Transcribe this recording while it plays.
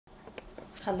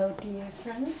Hello dear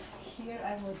friends, here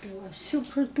I will do a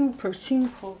super duper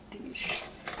simple dish.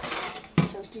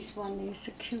 So this one is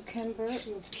a cucumber.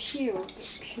 You peel the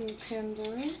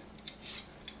cucumber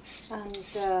and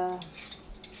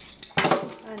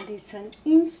it's an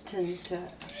instant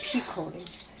pickling.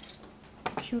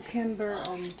 Cucumber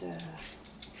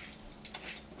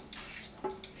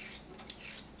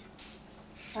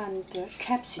and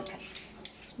capsicum,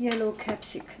 yellow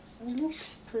capsicum. It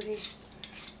looks pretty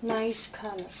nice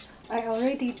color. I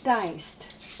already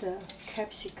diced the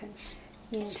capsicum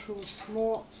into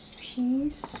small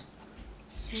piece,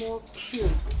 small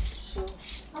cube. So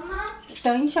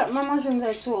等一下，妈妈正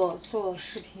在做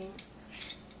视频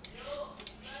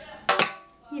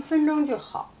，1分钟就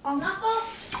好啊。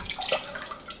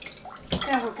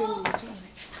待会儿给你们做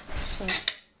那个。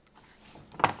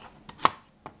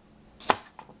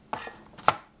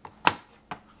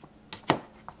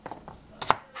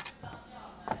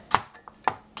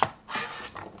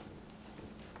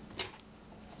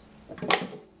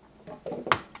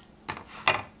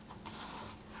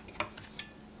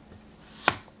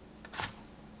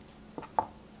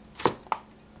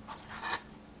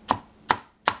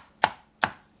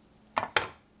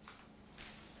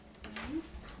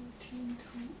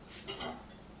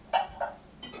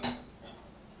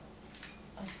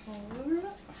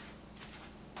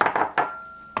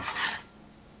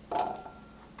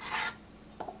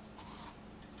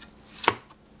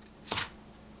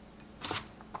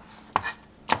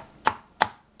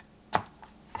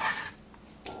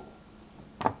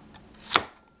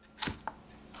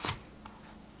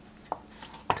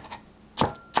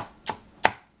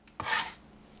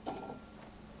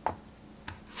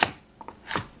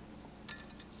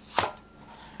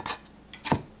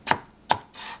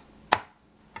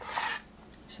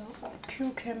So the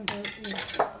cucumber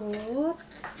is good.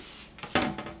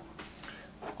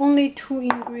 Only 2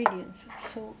 ingredients,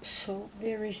 so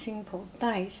very simple.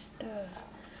 Diced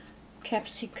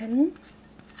capsicum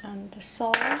and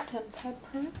salt and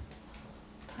pepper.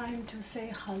 Time to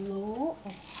say hello.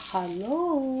 Oh,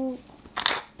 hello.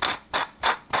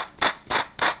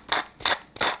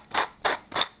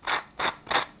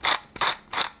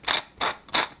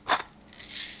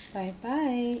 Bye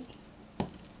bye.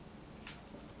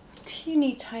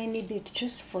 Teeny tiny bit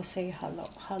just for say hello.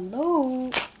 Hello.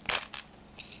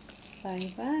 Bye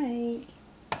bye.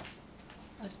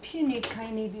 A teeny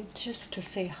tiny bit just to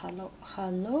say hello.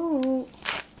 Hello.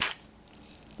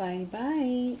 Bye bye.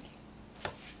 And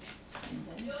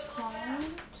then salt.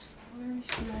 Where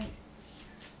is my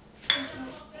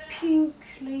pink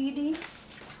lady?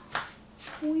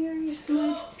 Where is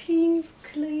my pink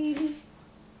lady?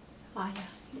 Ah yeah,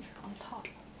 here on top.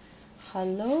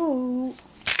 Hello.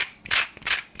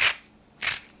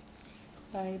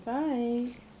 Bye bye.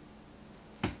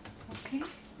 Okay,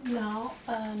 now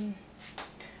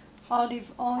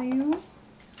olive oil.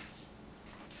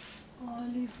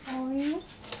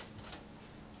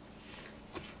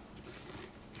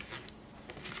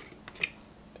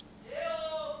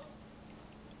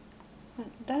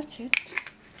 And that's it.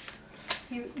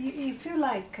 If you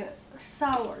like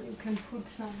sour, you can put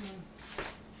some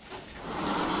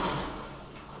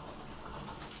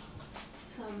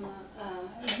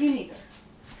vinegar.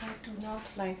 I do not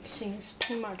like things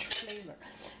too much flavor.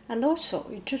 And also,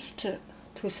 just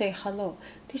to say hello.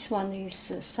 This one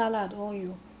is salad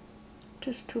oil.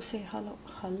 Just to say hello.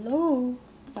 Hello.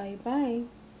 Bye bye.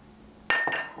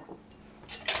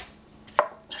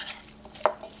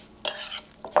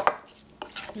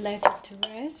 Let it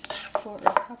rest for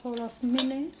a couple of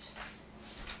minutes.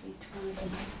 It will be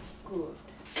good.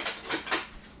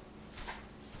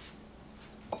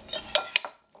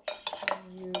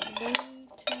 See you later.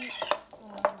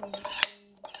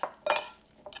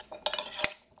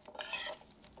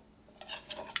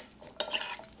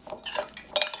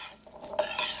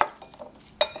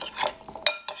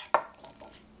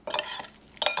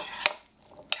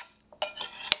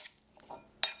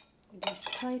 It is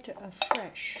quite a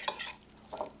fresh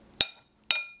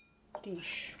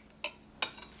dish.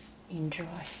 Enjoy.